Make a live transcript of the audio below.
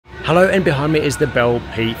Hello, and behind me is the Bell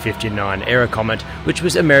P-59 Airacomet, which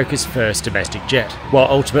was America's first domestic jet. While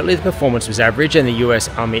ultimately the performance was average and the US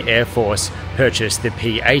Army Air Force purchased the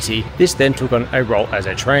P-80, this then took on a role as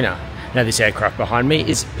a trainer. Now this aircraft behind me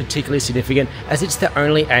is particularly significant as it's the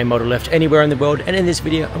only A model left anywhere in the world, and in this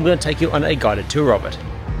video I'm going to take you on a guided tour of it.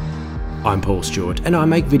 I'm Paul Stewart and I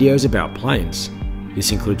make videos about planes.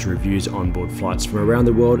 This includes reviews on board flights from around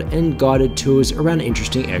the world and guided tours around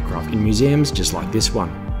interesting aircraft in museums just like this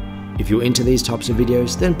one. If you're into these types of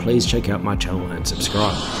videos, then please check out my channel and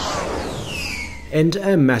subscribe. And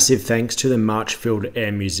a massive thanks to the Marchfield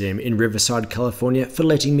Air Museum in Riverside, California for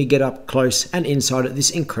letting me get up close and inside this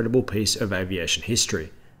incredible piece of aviation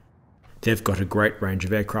history. They've got a great range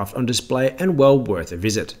of aircraft on display and well worth a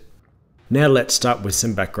visit. Now let's start with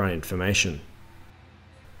some background information.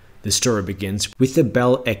 The story begins with the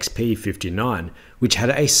Bell XP-59, which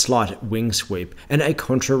had a slight wing sweep and a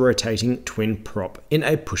contra-rotating twin prop in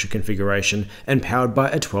a pusher configuration and powered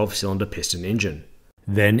by a 12-cylinder piston engine.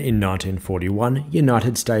 Then in 1941,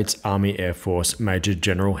 United States Army Air Force Major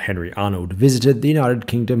General Henry Arnold visited the United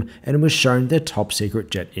Kingdom and was shown their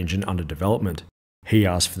top-secret jet engine under development. He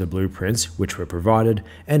asked for the blueprints, which were provided,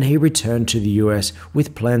 and he returned to the US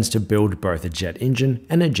with plans to build both a jet engine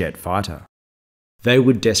and a jet fighter. They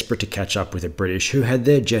were desperate to catch up with the British, who had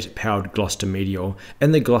their jet-powered Gloster Meteor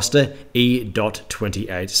and the Gloster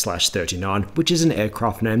E.28/39, which is an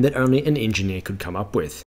aircraft name that only an engineer could come up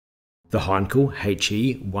with. The Heinkel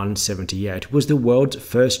HE-178 was the world's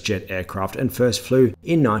first jet aircraft and first flew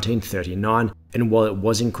in 1939, and while it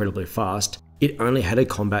was incredibly fast, it only had a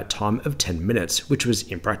combat time of 10 minutes, which was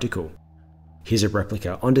impractical. Here's a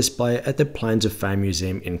replica on display at the Planes of Fame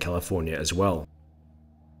Museum in California as well.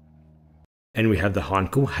 And we have the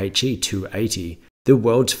Heinkel HE-280, the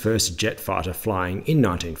world's first jet fighter flying in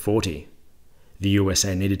 1940. The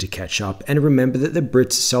USA needed to catch up and remember that the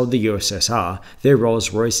Brits sold the USSR their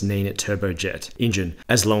Rolls-Royce Nene turbojet engine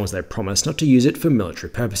as long as they promised not to use it for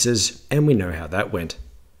military purposes, and we know how that went.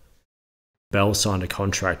 Bell signed a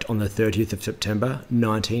contract on the 30th of September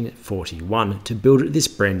 1941 to build this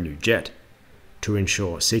brand new jet. To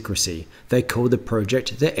ensure secrecy, they called the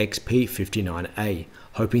project the XP-59A,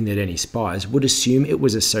 hoping that any spies would assume it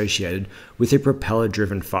was associated with the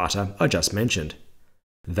propeller-driven fighter I just mentioned.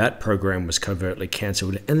 That program was covertly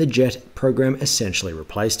cancelled and the jet program essentially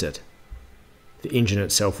replaced it. The engine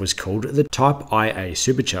itself was called the Type IA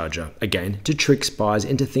Supercharger, again to trick spies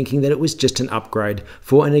into thinking that it was just an upgrade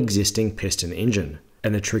for an existing piston engine.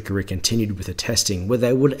 And the trickery continued with the testing where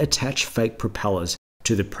they would attach fake propellers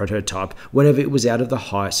to the prototype whenever it was out of the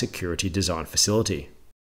high security design facility.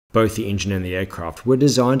 Both the engine and the aircraft were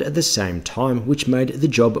designed at the same time, which made the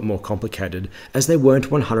job more complicated as they weren't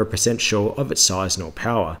 100% sure of its size nor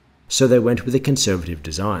power, so they went with a conservative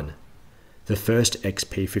design. The first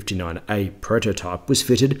XP-59A prototype was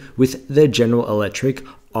fitted with the General Electric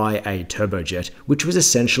IA turbojet, which was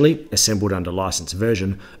essentially assembled under license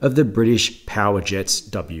version of the British Power Jets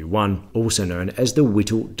W1, also known as the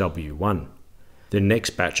Whittle W1. The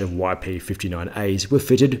next batch of YP-59As were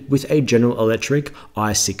fitted with a General Electric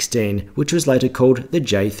I-16, which was later called the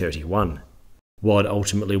J-31. While it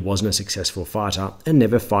ultimately wasn't a successful fighter and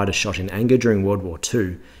never fired a shot in anger during World War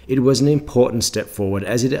II, it was an important step forward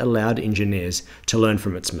as it allowed engineers to learn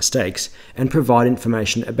from its mistakes and provide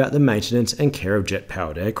information about the maintenance and care of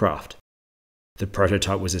jet-powered aircraft. The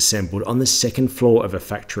prototype was assembled on the second floor of a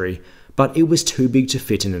factory, but it was too big to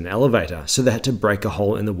fit in an elevator, so they had to break a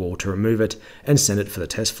hole in the wall to remove it and send it for the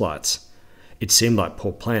test flights. It seemed like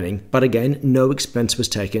poor planning, but again, no expense was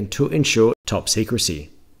taken to ensure top secrecy.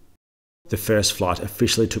 The first flight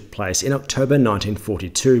officially took place in October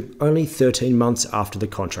 1942, only 13 months after the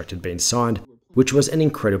contract had been signed, which was an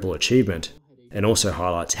incredible achievement, and also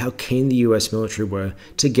highlights how keen the US military were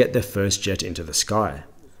to get their first jet into the sky.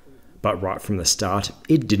 But right from the start,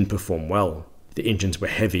 it didn't perform well. The engines were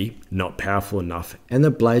heavy, not powerful enough, and the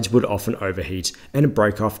blades would often overheat and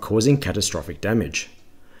break off, causing catastrophic damage.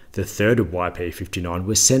 The third YP-59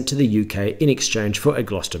 was sent to the UK in exchange for a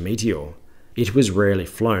Gloster Meteor. It was rarely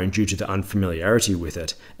flown due to the unfamiliarity with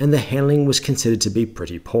it, and the handling was considered to be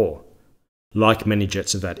pretty poor. Like many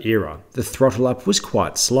jets of that era, the throttle up was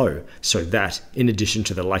quite slow, so that, in addition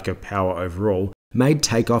to the lack of power overall, made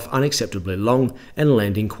takeoff unacceptably long and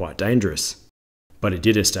landing quite dangerous. But it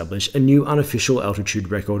did establish a new unofficial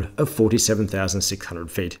altitude record of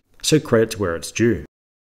 47,600 feet, so credit where it's due.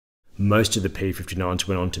 Most of the P-59s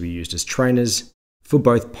went on to be used as trainers for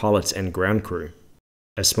both pilots and ground crew.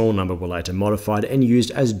 A small number were later modified and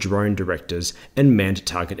used as drone directors and manned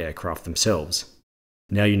target aircraft themselves.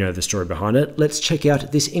 Now you know the story behind it, let's check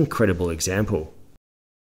out this incredible example.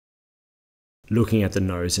 Looking at the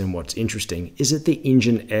nose, and what's interesting is that the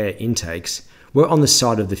engine air intakes were on the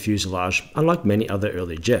side of the fuselage, unlike many other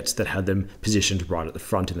early jets that had them positioned right at the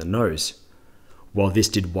front in the nose. While this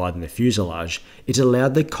did widen the fuselage, it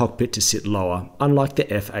allowed the cockpit to sit lower, unlike the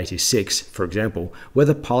F-86, for example, where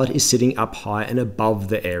the pilot is sitting up high and above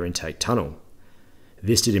the air intake tunnel.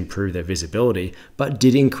 This did improve their visibility, but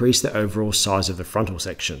did increase the overall size of the frontal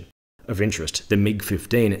section. Of interest, the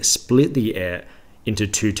MiG-15 split the air into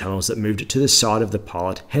two tunnels that moved to the side of the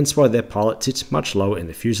pilot, hence why their pilot sits much lower in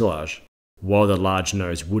the fuselage. While the large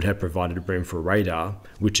nose would have provided room for radar,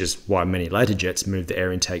 which is why many later jets moved the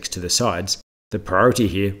air intakes to the sides, the priority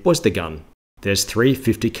here was the gun. There's three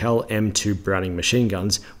 50 cal M2 Browning machine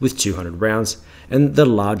guns with 200 rounds, and the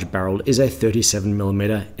large barrel is a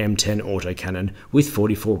 37mm M10 autocannon with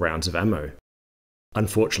 44 rounds of ammo.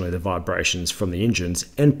 Unfortunately, the vibrations from the engines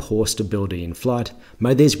and poor stability in flight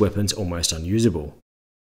made these weapons almost unusable.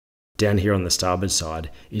 Down here on the starboard side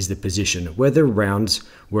is the position where the rounds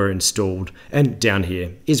were installed, and down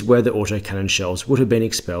here is where the autocannon shells would have been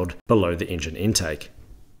expelled below the engine intake.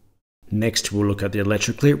 Next, we'll look at the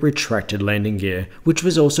electrically retracted landing gear, which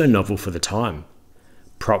was also novel for the time.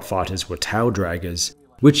 Prop fighters were tail draggers,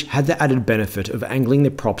 which had the added benefit of angling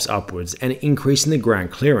the props upwards and increasing the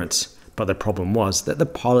ground clearance, but the problem was that the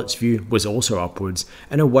pilot's view was also upwards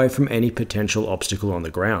and away from any potential obstacle on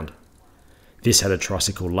the ground. This had a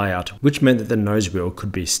tricycle layout, which meant that the nose wheel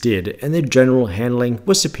could be steered and the general handling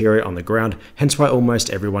was superior on the ground, hence why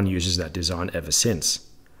almost everyone uses that design ever since.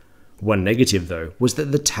 One negative though was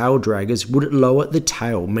that the tail draggers would lower the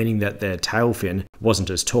tail, meaning that their tail fin wasn't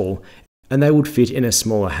as tall, and they would fit in a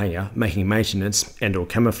smaller hangar, making maintenance and or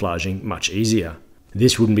camouflaging much easier.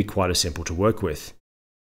 This wouldn't be quite as simple to work with.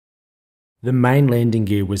 The main landing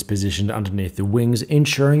gear was positioned underneath the wings,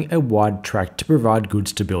 ensuring a wide track to provide good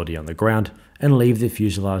stability on the ground and leave the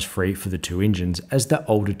fuselage free for the two engines, as the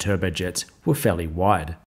older turbojets were fairly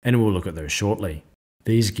wide, and we'll look at those shortly.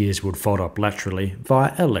 These gears would fold up laterally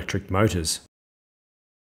via electric motors.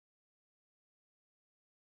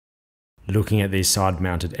 Looking at these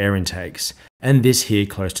side-mounted air intakes, and this here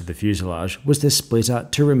close to the fuselage was the splitter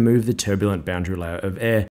to remove the turbulent boundary layer of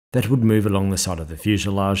air that would move along the side of the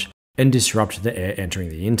fuselage and disrupt the air entering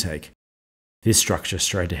the intake. This structure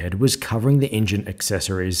straight ahead was covering the engine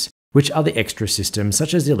accessories, which are the extra systems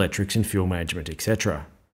such as the electrics and fuel management, etc.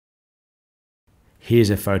 Here's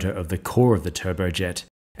a photo of the core of the turbojet,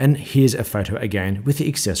 and here's a photo again with the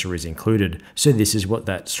accessories included, so this is what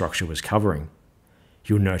that structure was covering.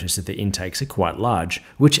 You'll notice that the intakes are quite large,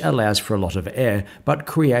 which allows for a lot of air, but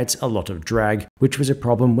creates a lot of drag, which was a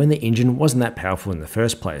problem when the engine wasn't that powerful in the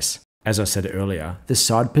first place. As I said earlier, the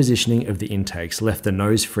side positioning of the intakes left the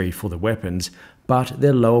nose free for the weapons, but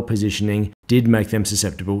their lower positioning did make them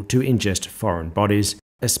susceptible to ingest foreign bodies,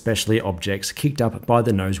 especially objects kicked up by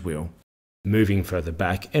the nose wheel. Moving further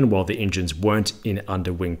back, and while the engines weren't in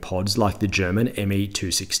underwing pods like the German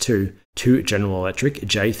ME-262, two General Electric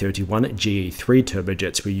J31 GE3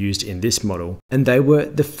 turbojets were used in this model, and they were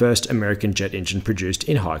the first American jet engine produced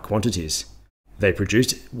in high quantities. They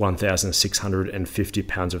produced 1,650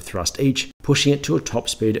 pounds of thrust each, pushing it to a top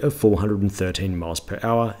speed of 413 miles per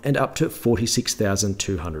hour and up to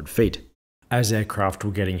 46,200 feet. As aircraft were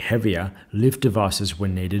getting heavier, lift devices were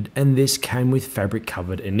needed, and this came with fabric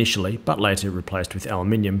covered initially, but later replaced with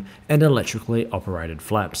aluminium and electrically operated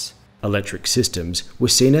flaps. Electric systems were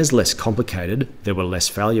seen as less complicated, there were less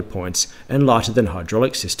failure points, and lighter than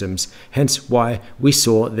hydraulic systems, hence why we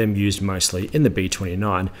saw them used mostly in the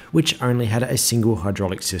B-29, which only had a single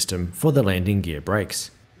hydraulic system for the landing gear brakes.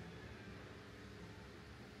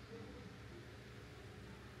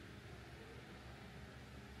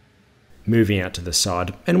 Moving out to the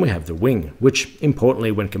side, and we have the wing, which,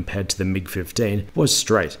 importantly when compared to the MiG-15, was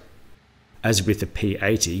straight. As with the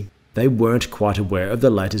P-80, they weren't quite aware of the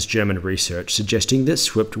latest German research suggesting that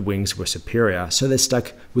swept wings were superior, so they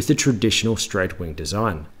stuck with the traditional straight wing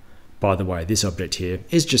design. By the way, this object here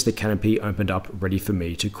is just the canopy opened up ready for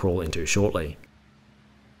me to crawl into shortly.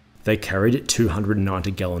 They carried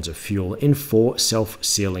 290 gallons of fuel in 4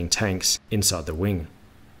 self-sealing tanks inside the wing.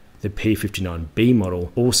 The P-59B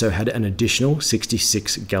model also had an additional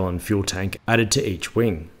 66-gallon fuel tank added to each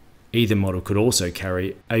wing. Either model could also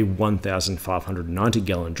carry a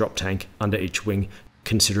 1,590-gallon drop tank under each wing,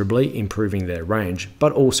 considerably improving their range,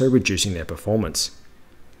 but also reducing their performance.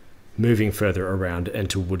 Moving further around and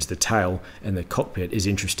towards the tail and the cockpit is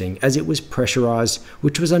interesting as it was pressurized,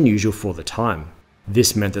 which was unusual for the time.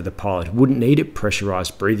 This meant that the pilot wouldn't need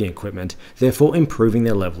pressurized breathing equipment, therefore improving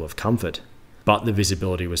their level of comfort. But the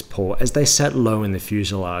visibility was poor as they sat low in the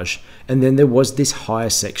fuselage, and then there was this higher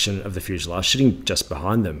section of the fuselage sitting just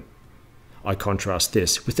behind them. I contrast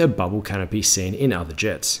this with a bubble canopy seen in other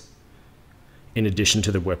jets. In addition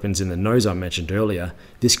to the weapons in the nose I mentioned earlier,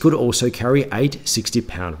 this could also carry 8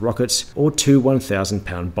 60-pound rockets or 2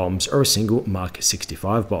 1,000-pound bombs or a single Mark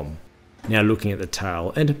 65 bomb. Now looking at the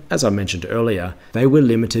tail, and as I mentioned earlier, they were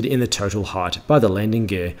limited in the total height by the landing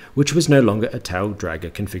gear, which was no longer a tail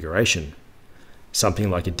dragger configuration. Something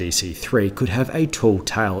like a DC-3 could have a tall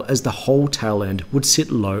tail as the whole tail end would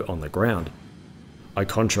sit low on the ground. I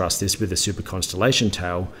contrast this with the Super Constellation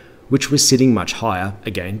tail, which was sitting much higher,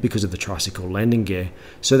 again because of the tricycle landing gear,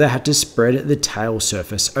 so they had to spread the tail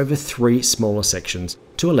surface over 3 smaller sections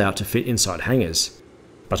to allow it to fit inside hangars.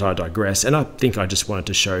 But I digress, and I think I just wanted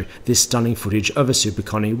to show this stunning footage of a Super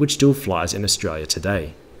Connie which still flies in Australia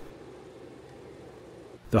today.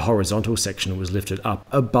 The horizontal section was lifted up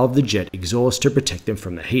above the jet exhaust to protect them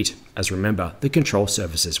from the heat, as remember, the control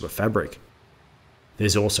surfaces were fabric.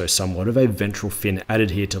 There's also somewhat of a ventral fin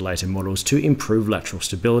added here to later models to improve lateral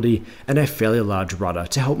stability, and a fairly large rudder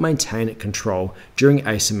to help maintain control during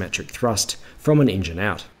asymmetric thrust from an engine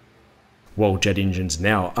out. While jet engines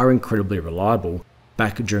now are incredibly reliable,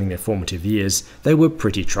 back during their formative years they were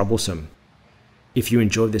pretty troublesome. If you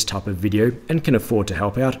enjoyed this type of video and can afford to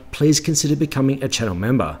help out, please consider becoming a channel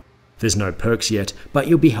member. There's no perks yet, but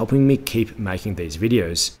you'll be helping me keep making these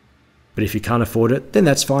videos. But if you can't afford it, then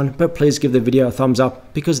that's fine, but please give the video a thumbs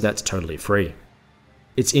up because that's totally free.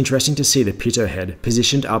 It's interesting to see the pitot head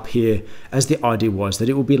positioned up here, as the idea was that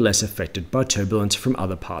it will be less affected by turbulence from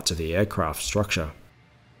other parts of the aircraft structure.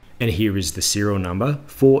 And here is the serial number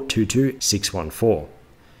 422614.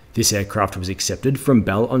 This aircraft was accepted from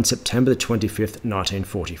Bell on September 25,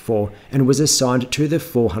 1944 and was assigned to the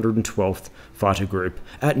 412th Fighter Group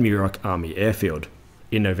at Muroc Army Airfield.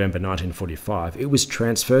 In November 1945, it was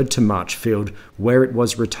transferred to March Field, where it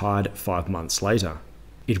was retired 5 months later.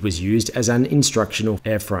 It was used as an instructional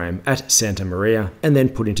airframe at Santa Maria and then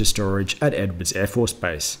put into storage at Edwards Air Force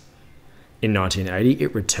Base. In 1980,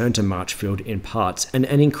 it returned to March Field in parts, and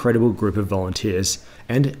an incredible group of volunteers,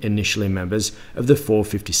 and initially members of the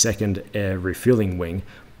 452nd Air Refueling Wing,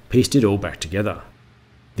 pieced it all back together.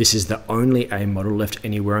 This is the only A model left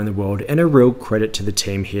anywhere in the world, and a real credit to the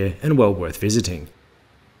team here and well worth visiting.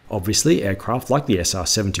 Obviously, aircraft like the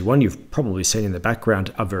SR-71 you've probably seen in the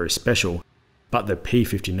background are very special, but the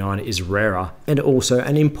P-59 is rarer and also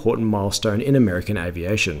an important milestone in American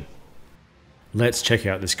aviation. Let's check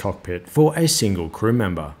out this cockpit for a single crew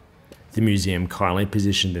member. The museum kindly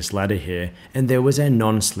positioned this ladder here, and there was a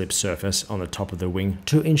non-slip surface on the top of the wing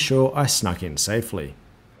to ensure I snuck in safely.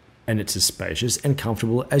 And it's as spacious and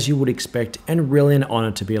comfortable as you would expect, and really an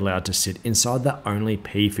honour to be allowed to sit inside the only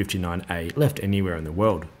P-59A left anywhere in the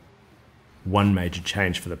world. One major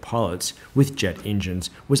change for the pilots with jet engines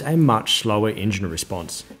was a much slower engine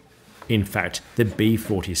response. In fact, the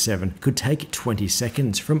B-47 could take 20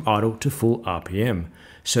 seconds from idle to full RPM,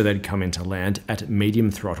 so they'd come into land at medium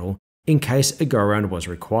throttle in case a go-around was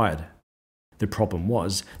required. The problem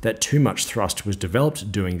was that too much thrust was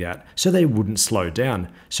developed doing that, so they wouldn't slow down,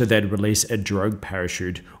 so they'd release a drogue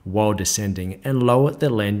parachute while descending and lower the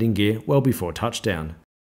landing gear well before touchdown.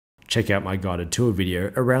 Check out my guided tour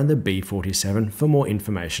video around the B-47 for more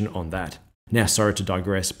information on that. Now, sorry to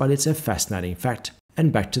digress, but it's a fascinating fact,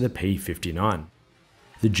 and back to the P-59.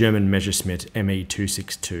 The German Messerschmitt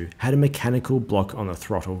Me-262 had a mechanical block on the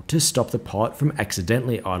throttle to stop the pilot from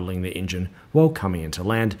accidentally idling the engine while coming into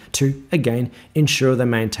land to, again, ensure they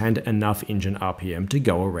maintained enough engine RPM to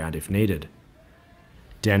go around if needed.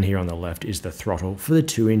 Down here on the left is the throttle for the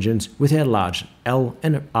two engines with our large L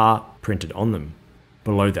and R printed on them.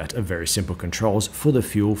 Below that are very simple controls for the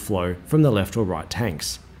fuel flow from the left or right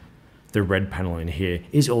tanks. The red panel in here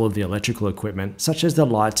is all of the electrical equipment such as the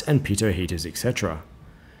lights and pitot heaters, etc.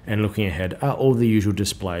 And looking ahead are all the usual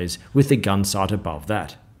displays with the gun sight above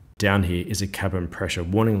that. Down here is a cabin pressure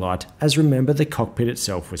warning light, as remember the cockpit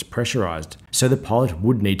itself was pressurized, so the pilot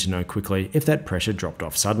would need to know quickly if that pressure dropped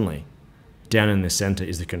off suddenly. Down in the center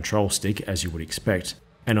is the control stick, as you would expect.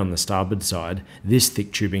 And on the starboard side, this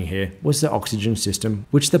thick tubing here was the oxygen system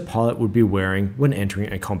which the pilot would be wearing when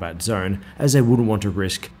entering a combat zone, as they wouldn't want to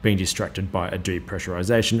risk being distracted by a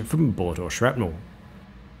depressurization from a bullet or shrapnel.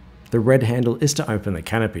 The red handle is to open the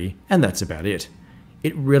canopy, and that's about it.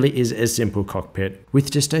 It really is a simple cockpit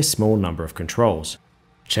with just a small number of controls.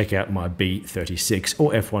 Check out my B-36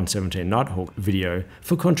 or F-117 Nighthawk video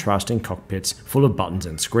for contrasting cockpits full of buttons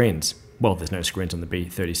and screens. Well, there's no screens on the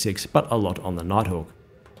B-36, but a lot on the Nighthawk.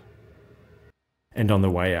 And on the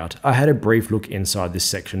way out, I had a brief look inside this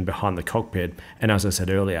section behind the cockpit, and as I said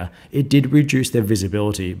earlier, it did reduce their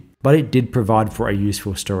visibility, but it did provide for a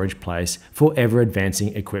useful storage place for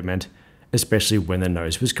ever-advancing equipment, especially when the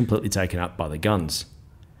nose was completely taken up by the guns.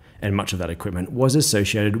 And much of that equipment was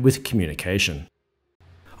associated with communication.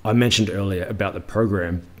 I mentioned earlier about the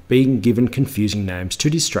program being given confusing names to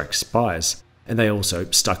distract spies, and they also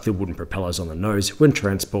stuck the wooden propellers on the nose when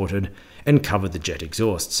transported and covered the jet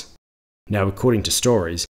exhausts. Now, according to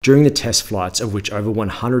stories, during the test flights, of which over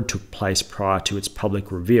 100 took place prior to its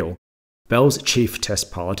public reveal, Bell's chief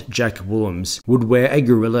test pilot, Jack Williams, would wear a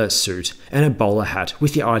gorilla suit and a bowler hat,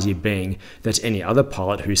 with the idea being that any other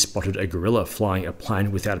pilot who spotted a gorilla flying a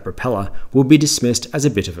plane without a propeller would be dismissed as a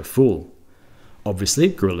bit of a fool. Obviously,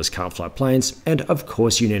 gorillas can't fly planes, and of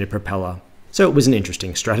course you need a propeller, so it was an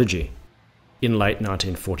interesting strategy. In late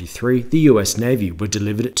 1943, the US Navy were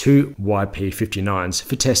delivered two YP-59s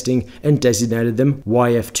for testing and designated them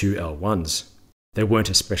YF-2L1s. They weren't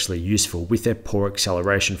especially useful with their poor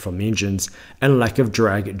acceleration from the engines and lack of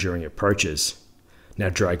drag during approaches. Now,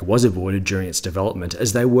 drag was avoided during its development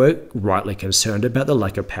as they were rightly concerned about the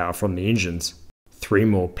lack of power from the engines. 3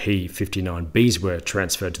 more P-59Bs were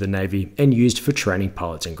transferred to the Navy and used for training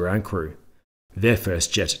pilots and ground crew. Their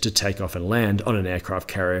first jet to take off and land on an aircraft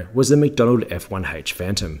carrier was the McDonnell F-1H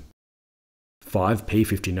Phantom. 5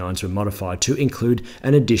 P-59s were modified to include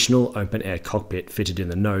an additional open-air cockpit fitted in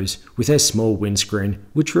the nose with a small windscreen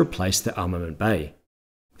which replaced the armament bay.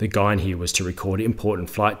 The guide here was to record important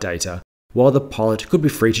flight data, while the pilot could be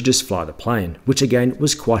free to just fly the plane, which again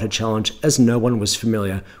was quite a challenge as no one was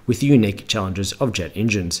familiar with the unique challenges of jet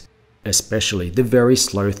engines, especially the very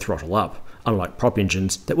slow throttle up, unlike prop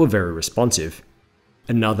engines that were very responsive.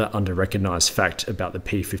 Another under-recognised fact about the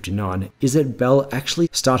P-59 is that Bell actually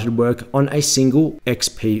started work on a single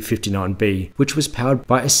XP-59B, which was powered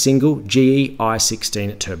by a single GE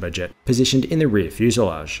I-16 turbojet positioned in the rear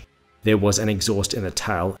fuselage. There was an exhaust in the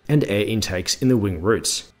tail and air intakes in the wing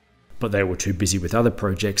roots. But they were too busy with other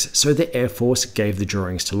projects, so the Air Force gave the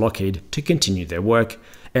drawings to Lockheed to continue their work,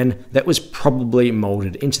 and that was probably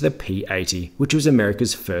moulded into the P-80, which was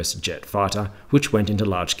America's first jet fighter, which went into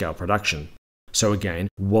large-scale production. So again,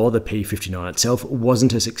 while the P-59 itself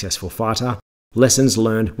wasn't a successful fighter, lessons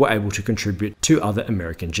learned were able to contribute to other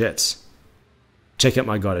American jets. Check out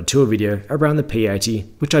my guided tour video around the P-80,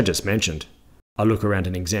 which I just mentioned. I look around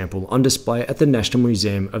an example on display at the National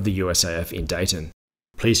Museum of the USAF in Dayton.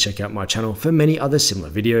 Please check out my channel for many other similar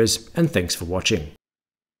videos, and thanks for watching.